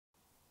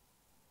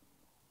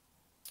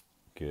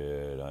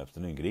Good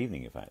afternoon, good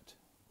evening, in fact.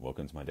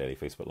 Welcome to my daily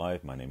Facebook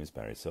Live. My name is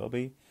Barry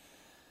Selby,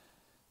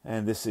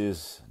 and this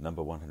is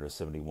number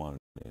 171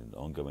 in an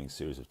ongoing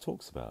series of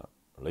talks about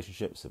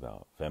relationships,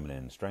 about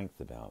feminine strength,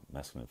 about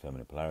masculine and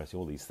feminine polarity,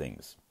 all these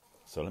things.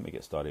 So let me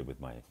get started with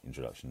my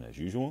introduction as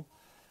usual.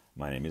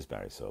 My name is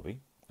Barry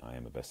Selby. I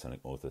am a best-selling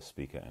author,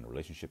 speaker, and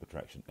relationship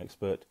attraction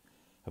expert,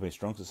 helping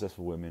strong,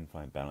 successful women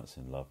find balance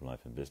in love,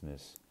 life, and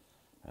business.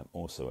 I'm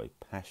also a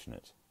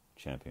passionate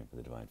champion for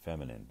the divine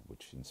feminine,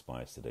 which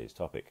inspires today's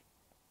topic,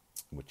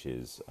 which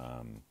is,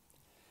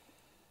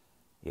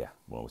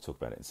 we'll talk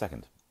about it in a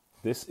second.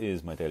 This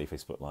is my daily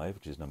Facebook Live,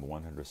 which is number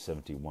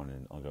 171 in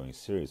an ongoing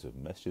series of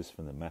messages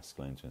from the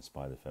masculine to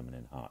inspire the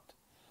feminine heart.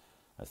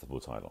 That's the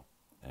full title.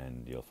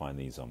 And you'll find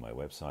these on my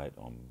website,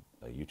 on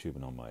YouTube,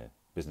 and on my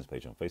business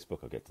page on Facebook.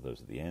 I'll get to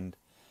those at the end.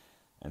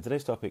 And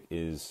today's topic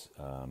is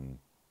a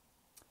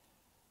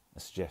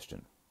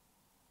suggestion,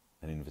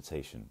 an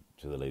invitation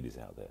to the ladies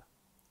out there.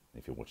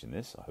 If you're watching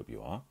this, I hope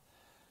you are.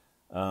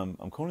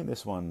 I'm calling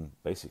this one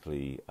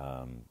basically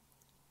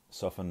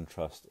Soften,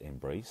 Trust,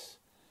 Embrace,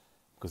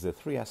 because there are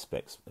three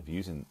aspects of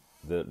using,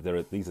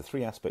 these are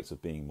three aspects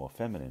of being more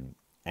feminine,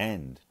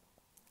 and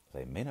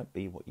they may not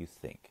be what you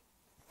think.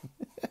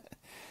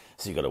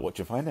 So you've got to watch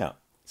and find out.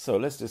 So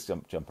let's just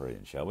jump right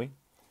in, shall we?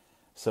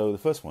 So the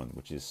first one,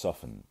 which is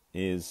soften,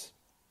 it's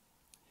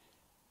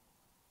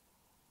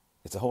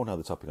a whole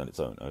other topic on its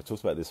own. I've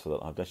talked about this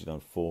I've actually done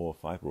 4 or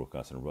 5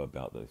 broadcasts in a row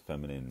about the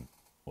feminine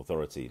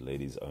authority,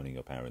 ladies owning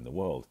your power in the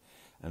world.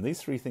 And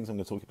these 3 things I'm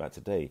going to talk about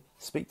today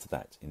speak to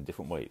that in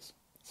different ways.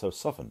 So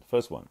soften,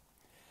 first one.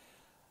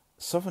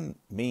 Soften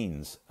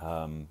means,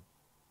 I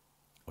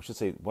should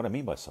say, what I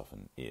mean by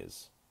soften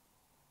is,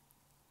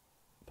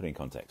 put it in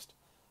context,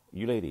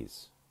 you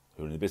ladies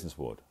who are in the business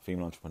world,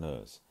 female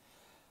entrepreneurs,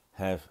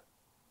 have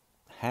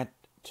had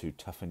to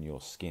toughen your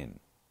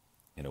skin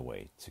in a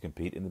way to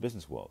compete in the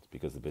business world,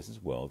 because the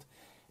business world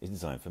is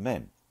designed for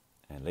men.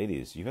 And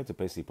ladies, you have to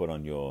basically put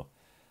on your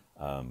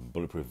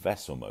bulletproof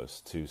vest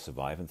almost to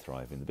survive and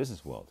thrive in the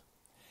business world.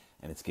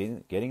 And it's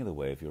getting in the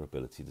way of your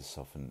ability to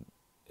soften.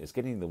 It's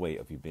getting in the way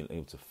of you being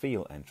able to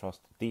feel and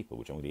trust deeper,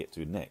 which I'm going to get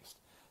to next.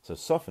 So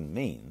soften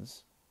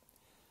means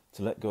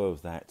to let go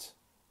of that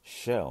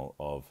shell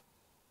of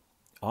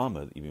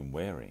armor that you've been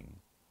wearing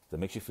that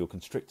makes you feel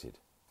constricted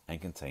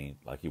and contained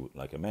like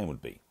a man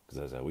would be.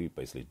 Because that's how we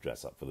basically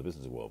dress up for the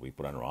business world. We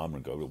put on our armor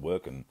and go to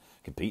work and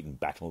compete and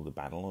battle the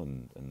battle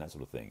and that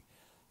sort of thing.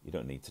 You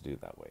don't need to do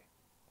it that way.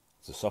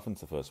 So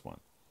soften's the first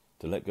one.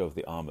 To let go of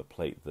the armor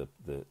plate, the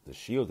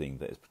shielding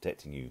that is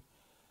protecting you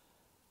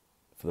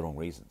for the wrong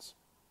reasons.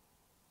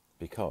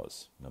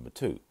 Because, number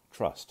 2,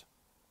 trust.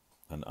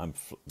 And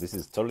this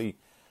is totally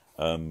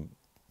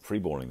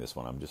free-balling, this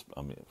one.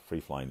 I'm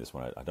free-flying this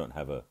one. I don't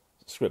have a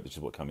script, which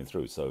is what's coming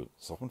through. So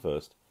soften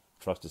first,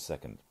 trust is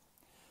second.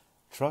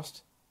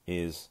 Trust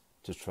is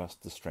to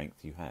trust the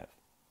strength you have,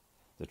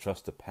 to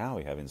trust the power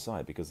you have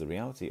inside, because the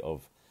reality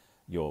of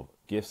your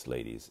gifts,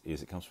 ladies,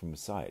 is it comes from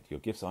inside.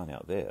 Your gifts aren't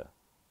out there.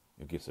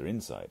 Your gifts are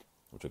inside,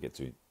 which I'll get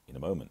to in a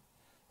moment.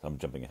 So I'm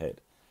jumping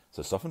ahead.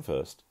 So soften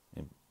first,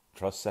 and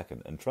trust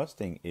second. And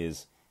trusting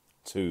is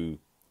to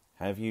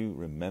have you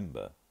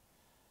remember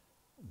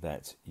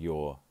that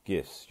your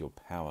gifts, your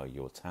power,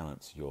 your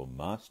talents, your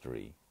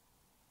mastery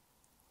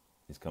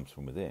comes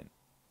from within.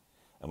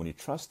 And when you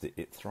trust it,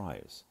 it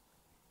thrives.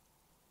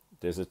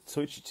 There's a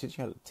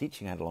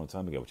teaching I had a long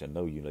time ago, which I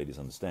know you ladies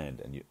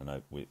understand, and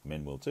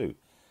men will too,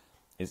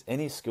 is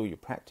any skill you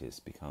practice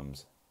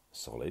becomes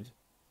solid,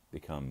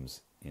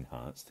 becomes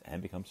enhanced,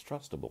 and becomes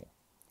trustable.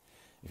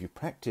 If you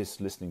practice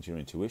listening to your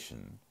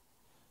intuition,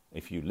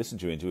 if you listen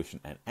to your intuition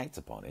and act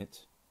upon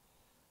it,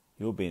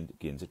 you'll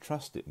begin to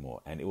trust it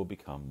more, and it will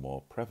become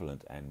more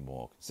prevalent and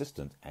more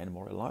consistent and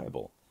more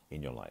reliable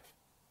in your life.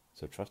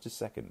 So trust is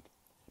second.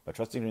 By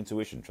trusting your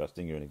intuition,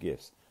 trusting your inner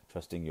gifts,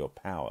 trusting your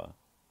power,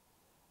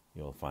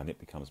 you'll find it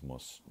becomes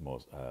more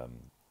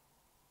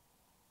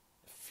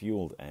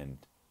fueled and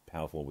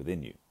powerful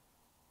within you.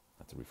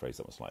 I have to rephrase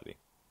that one slightly.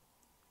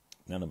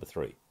 Now, number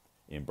 3,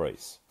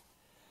 embrace.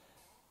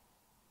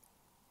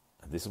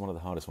 And this is one of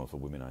the hardest ones for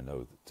women I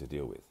know to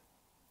deal with.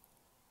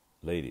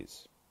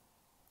 Ladies,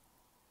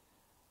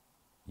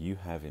 you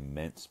have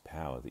immense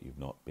power that you've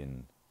not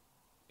been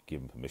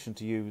given permission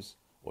to use,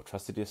 or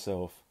trusted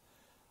yourself,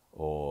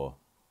 or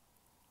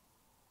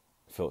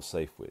felt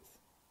safe with.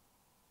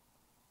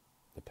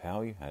 The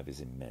power you have is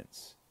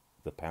immense.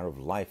 The power of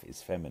life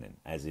is feminine,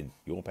 as in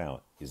your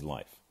power is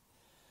life.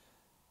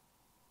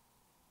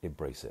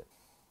 Embrace it.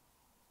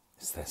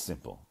 It's that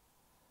simple.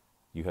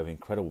 You have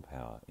incredible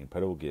power,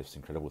 incredible gifts,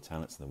 incredible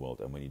talents in the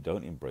world, and when you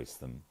don't embrace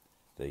them,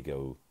 they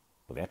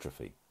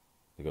atrophy.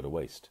 They go to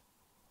waste.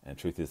 And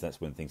the truth is, that's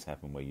when things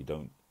happen where you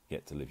don't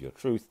get to live your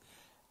truth,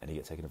 and you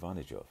get taken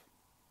advantage of.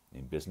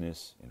 In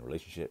business, in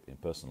relationship, in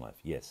personal life.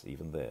 Yes,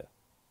 even there.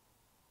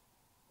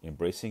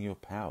 Embracing your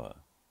power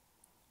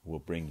will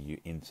bring you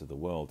into the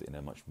world in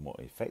a much more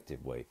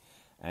effective way,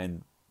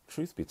 and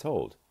truth be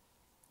told,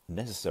 a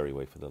necessary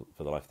way for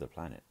the life of the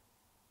planet.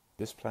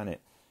 This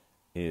planet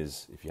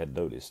is, if you hadn't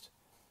noticed,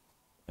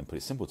 and put it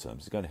in simple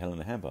terms, it's going to hell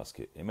in a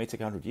handbasket. It may take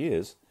 100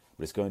 years,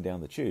 but it's going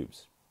down the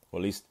tubes. Or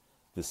at least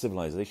the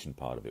civilization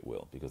part of it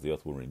will, because the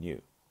earth will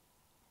renew.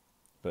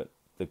 But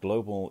the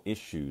global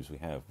issues we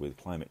have with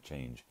climate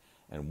change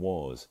and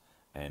wars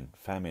and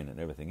famine and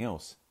everything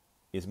else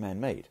is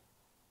man-made.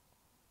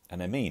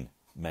 And I mean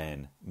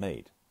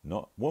man-made,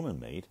 not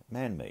woman-made,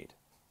 man-made.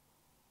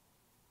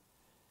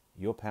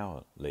 Your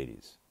power,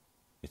 ladies,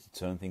 is to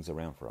turn things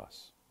around for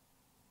us.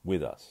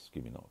 With us.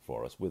 Excuse me, not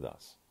for us, with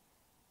us.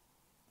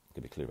 I'm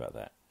going to be clear about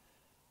that.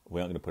 We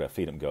aren't going to put our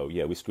feet up and go,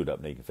 yeah, we screwed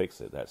up, now you can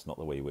fix it. That's not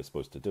the way we're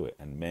supposed to do it.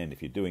 And men,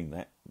 if you're doing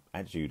that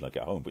attitude, like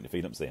at home, putting your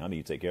feet up and say, honey,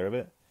 you take care of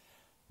it.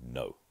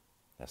 No,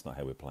 that's not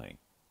how we're playing.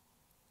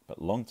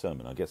 But long term,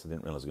 and I guess I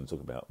didn't realize I was going to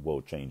talk about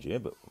world change here,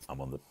 but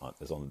I'm on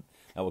that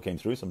what came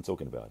through, so I'm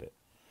talking about it.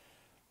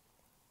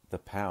 The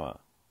power,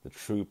 the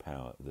true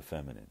power of the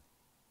feminine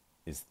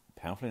is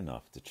powerful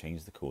enough to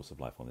change the course of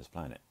life on this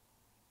planet.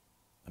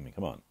 I mean,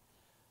 come on.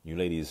 You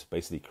ladies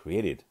basically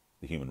created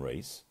the human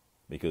race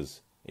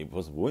because if it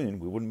wasn't women,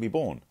 we wouldn't be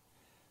born.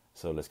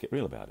 So let's get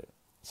real about it.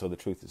 So the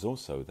truth is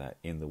also that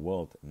in the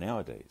world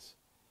nowadays,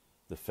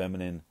 the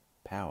feminine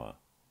power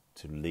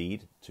to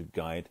lead, to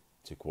guide,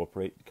 to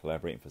cooperate,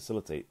 collaborate, and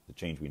facilitate the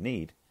change we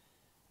need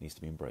needs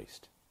to be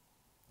embraced.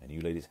 And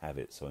you ladies have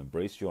it. So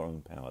embrace your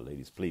own power,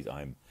 ladies. Please,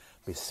 I'm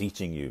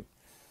beseeching you.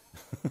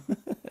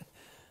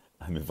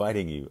 I'm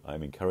inviting you.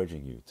 I'm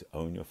encouraging you to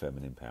own your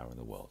feminine power in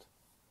the world.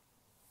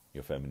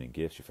 Your feminine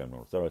gifts, your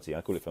feminine authority.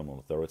 I call it feminine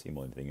authority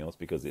more than anything else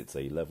because it's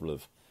a level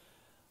of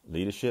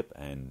leadership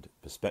and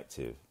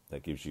perspective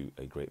that gives you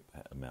a great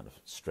amount of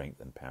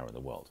strength and power in the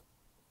world.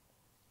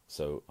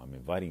 So I'm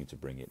inviting you to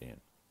bring it in,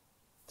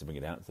 to bring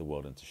it out into the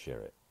world and to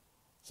share it.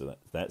 So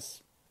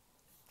that's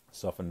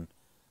soften,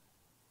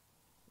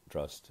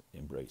 trust,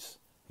 embrace.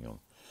 Hang on.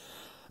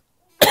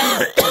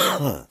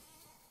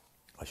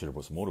 I should have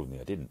brought some water with me.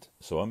 I didn't.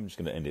 So I'm just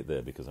going to end it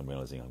there because I'm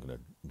realizing I'm going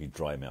to be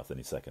dry mouthed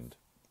any second.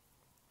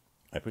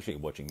 I appreciate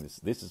you watching this.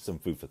 This is some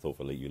food for thought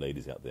for you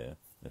ladies out there.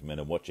 If men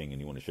are watching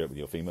and you want to share it with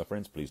your female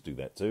friends, please do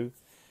that too.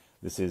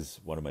 This is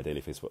one of my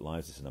daily Facebook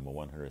Lives. This is number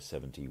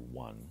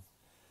 171.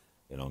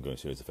 An ongoing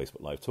series of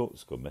Facebook Live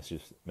talks called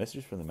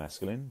Messages from the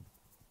Masculine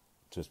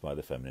to Inspire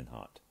the Feminine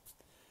Heart.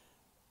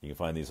 You can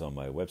find these on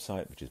my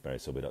website, which is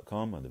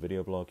barrysilby.com, on the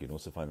video blog. You can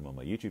also find them on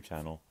my YouTube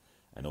channel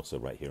and also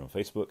right here on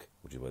Facebook,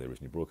 which is where they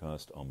originally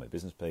broadcast, on my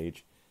business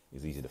page.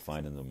 It's easy to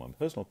find them on my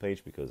personal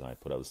page because I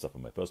put other stuff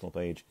on my personal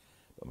page,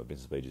 but my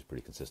business page is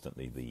pretty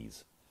consistently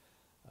these.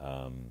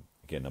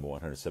 Again, number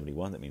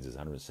 171, that means there's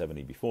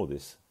 170 before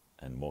this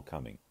and more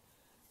coming.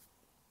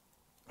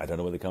 I don't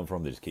know where they come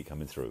from, they just keep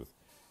coming through.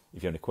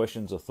 If you have any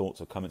questions or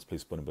thoughts or comments,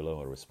 please put them below.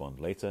 I'll respond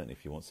later. And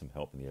if you want some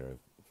help in the area of,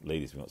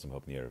 ladies, if you want some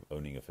help in the area of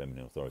owning a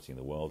feminine authority in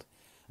the world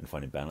and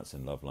finding balance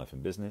in love, life,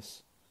 and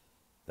business,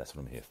 that's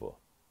what I'm here for.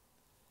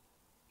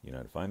 You know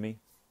how to find me,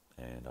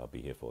 and I'll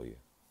be here for you.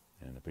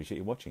 And I appreciate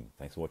you watching.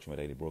 Thanks for watching my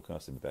daily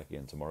broadcast. I'll be back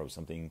again tomorrow with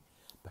something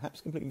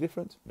perhaps completely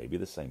different, maybe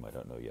the same, I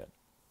don't know yet.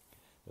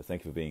 But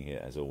thank you for being here,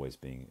 as always,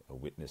 being a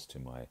witness to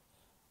my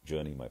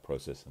journey, my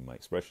process, and my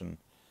expression.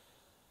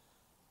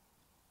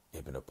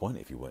 It'd been a point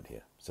if you weren't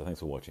here. So thanks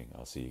for watching.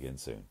 I'll see you again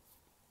soon.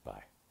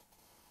 Bye.